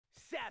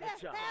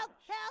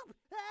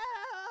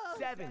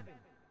7,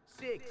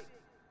 6,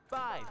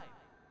 5,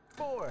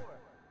 4,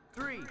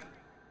 3,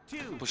 2.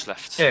 Push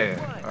left.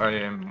 Yeah, I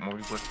am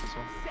always left as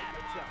well.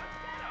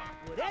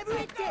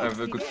 I have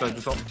a good side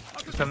as well.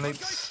 10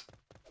 nades.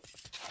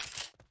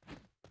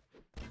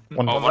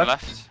 One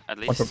left, at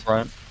least. One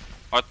right.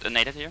 Oh,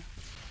 naded here.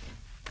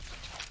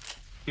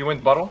 He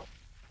went bottle.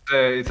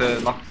 It's a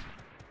knock.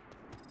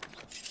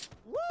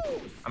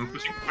 I'm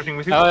pushing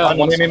with you. Oh,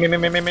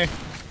 yeah, me.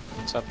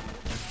 What's up?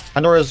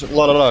 Pandora's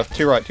low.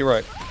 Two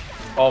right.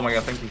 Oh my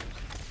god, thank you.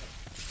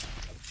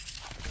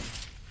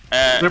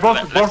 They're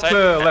both left side.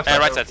 left side.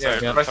 Right side,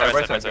 Yeah, sorry.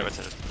 right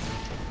side.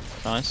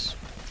 Nice.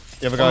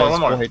 The other guy is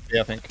 4 HP,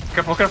 I think.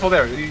 Careful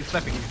there. He's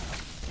sniping you.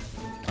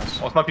 Nice.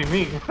 Oh, sniping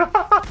me.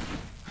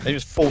 They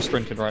just full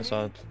sprinted right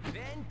side.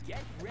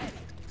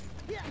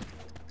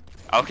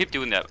 I'll keep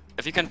doing that.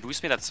 If you can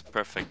boost me, that's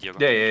perfect, Diego.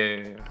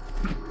 Yeah.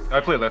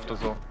 I play left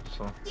as well,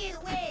 so.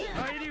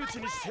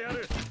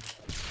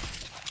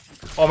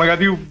 Oh my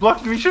god, you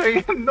blocked me,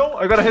 Shay! No,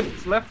 I gotta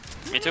hit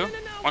left. Me too.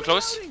 One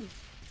close.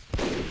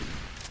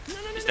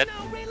 He's dead.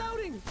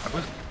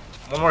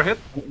 One more hit.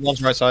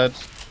 One's right side.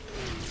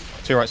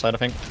 2 right side, I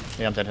think.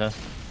 Yeah, I'm dead here.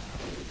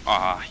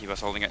 Ah, he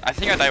was holding it. I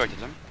think I directed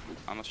him.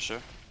 I'm not sure.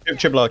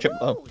 Chip low.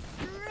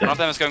 One of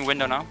them is going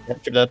window now.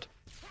 Yep, chip dead.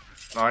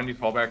 No, I need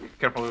fall back.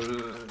 Careful.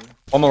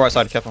 One more right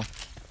side, careful.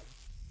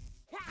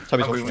 Toby's I'll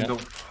go watching window.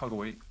 it. I'll go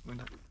wait.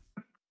 Window.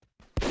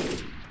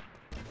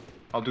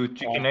 I'll do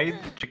chicken aid.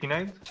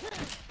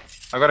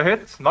 I got a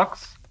hit.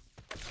 Knocks.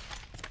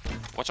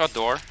 Watch out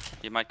door.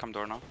 He might come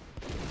door now.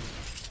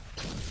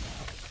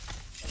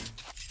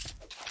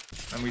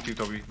 I'm with you,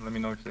 Toby. Let me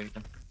know if they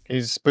can.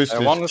 He's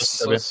boosted. One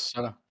is...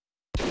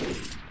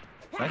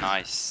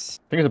 Nice.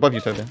 I think he's above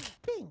you, Toby.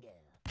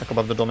 Like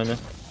above the door, maybe.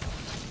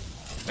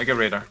 I get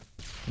radar.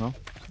 No?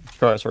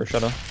 Sorry,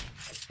 shadow.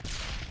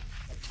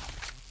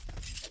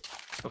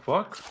 The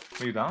fuck?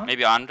 Are you down?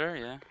 Maybe under,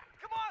 yeah.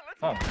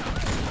 Oh.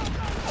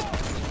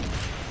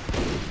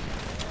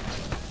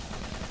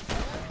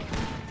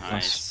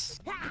 Nice.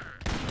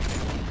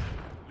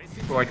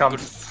 So I come.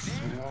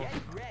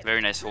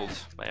 Very nice hold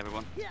by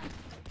everyone.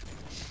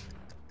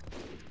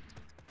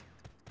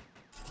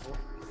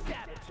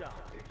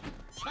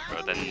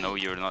 Bro, then no,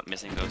 you're not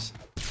missing those.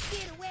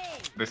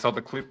 They saw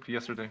the clip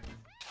yesterday.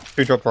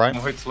 2 drop right.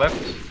 No hits left.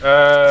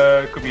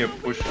 Could be a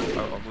push.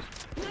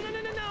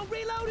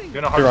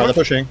 You're not 2 right, they're hard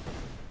pushing.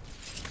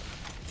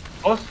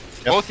 Close.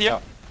 Yep. Both here.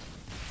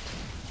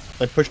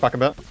 They push back a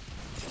bit.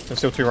 There's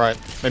still 2 right.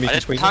 Maybe you I can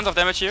did squeeze. tons of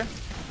damage here.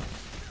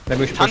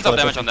 Maybe we should Tons push of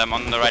further. damage on them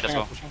on the right as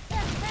well.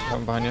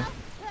 One behind you.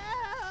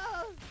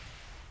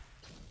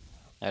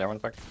 Yeah, I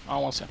went back. Oh,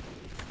 one see.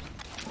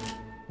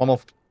 One more.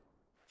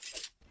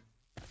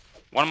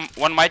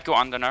 One might go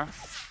under now.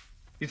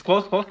 He's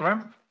close,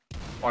 ramp.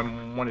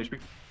 I'm 1 HP.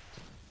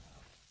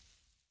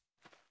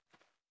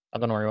 I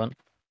don't know where he went.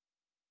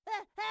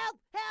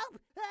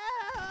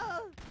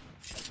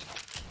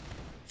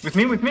 With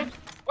me?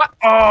 What?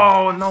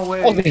 Oh, no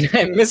way. Oh,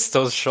 I missed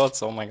those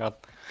shots. Oh my god.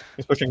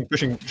 He's pushing.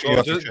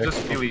 Oh,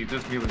 just melee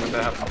when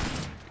that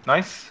happens.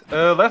 Nice.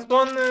 Last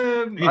one,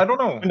 I don't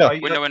know.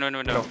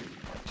 Window.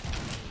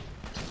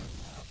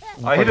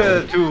 I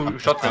hit 2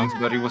 shotguns,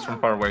 but he was from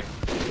far away.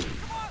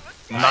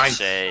 Nice.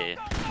 Shay.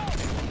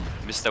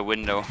 Missed the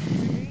window.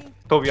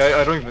 Toby,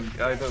 I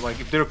don't like,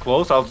 if they're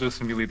close, I'll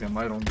just melee them.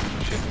 I don't give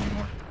a shit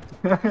anymore.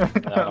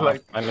 Yeah,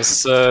 like, I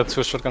missed 2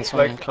 shotguns on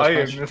like close I am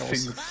range.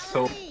 missing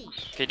so.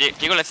 Okay,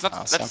 Diego, let's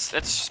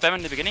spam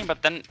in the beginning,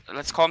 but then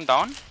let's calm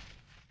down.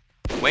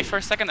 Wait for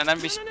a second, and then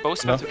we both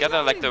spam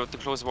together like the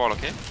close wall,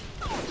 okay?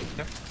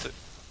 Yeah. So,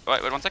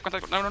 wait, 1 sec. No,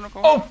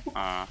 go. Oh!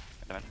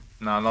 Damn it.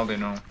 Nah, now they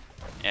know.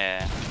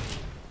 Yeah.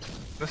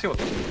 Let's see what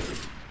they do.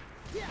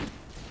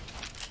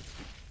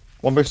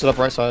 One boosted up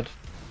right side.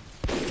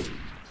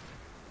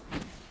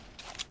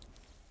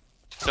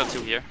 Still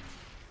 2 here.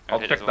 I'll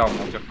hit check as well.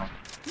 down.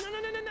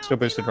 Still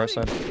boosted right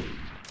side.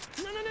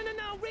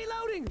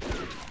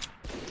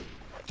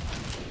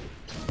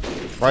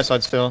 Right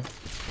side still.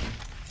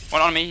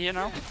 One on me here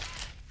now.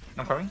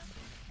 I'm coming.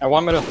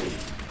 1 middle.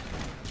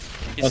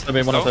 He's One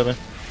Toby, one on slow. Toby.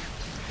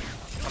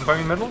 I'm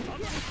coming middle.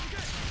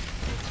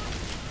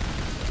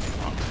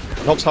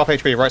 Knocks half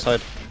HP, right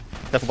side.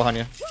 Careful behind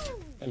you.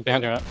 And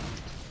behind you, right?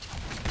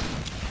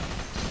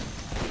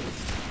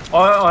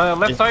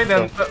 Left side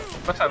and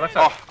left side.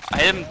 Oh, I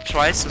hit him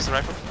twice with the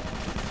rifle.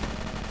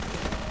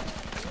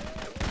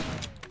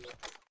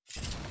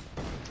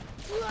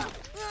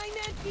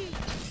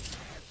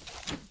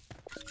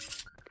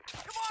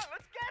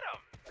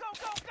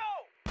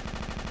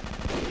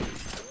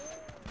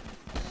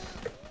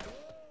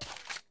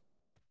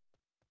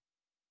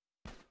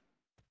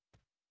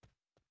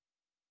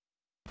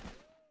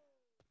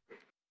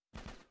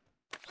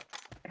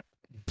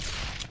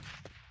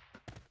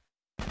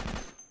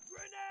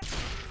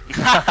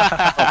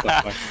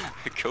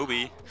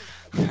 Kobe.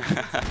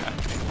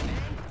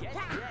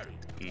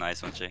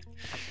 Nice one, Jay.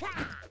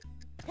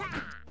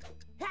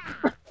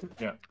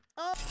 Yeah.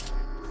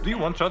 Do you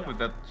one shot with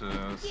that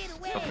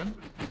shotgun?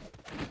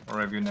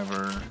 Or have you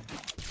never?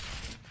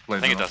 I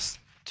think it does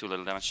too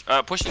little damage.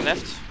 Pushing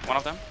left, one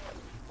of them.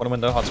 One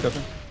window, hot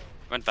scoping.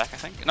 Went back, I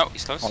think. No,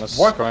 he's close. One is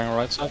What? going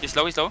right side. He's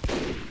low, he's low.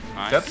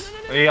 Nice.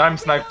 Dead. Yeah, I'm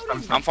sniped.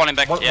 I'm falling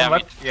back. One Yeah,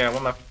 left. Yeah,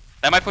 one left.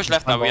 they might push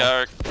left now. I'm We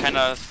low. are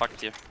kinda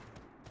fucked here.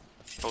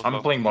 Both I'm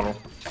low. playing model.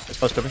 It's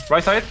close scoping.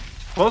 Right side.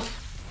 Close.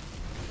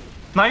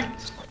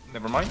 Sniped.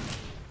 Never mind.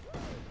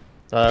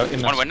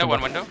 In One window,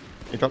 one window.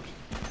 He dropped.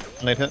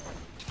 Nade hit.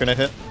 Grenade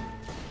hit.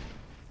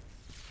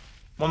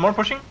 One more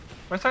pushing.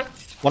 Right side.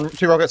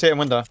 Two rockets here in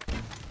window.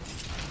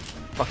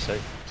 Fuck's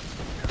sake.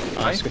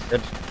 Nice.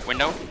 Good.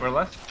 Window. We're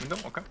last. Window.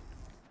 Okay.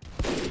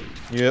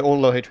 You're all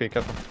low HP,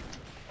 careful.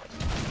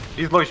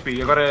 He's low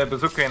HP. I got a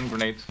bazooka and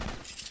grenade.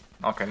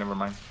 Okay, never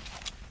mind.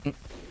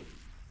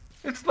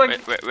 It's like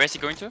Where's he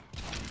going to?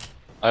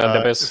 The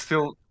it's base.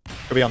 still.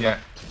 Could be on Yeah.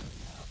 there.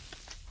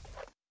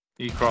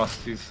 He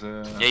crossed his.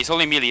 Yeah, he's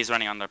only melee. He's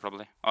running under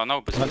probably. Oh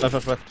no, but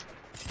Left.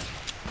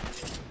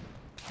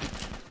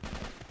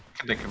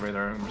 Can take a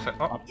radar.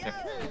 Oh, yeah.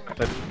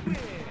 Okay.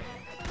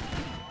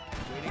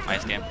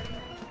 nice game.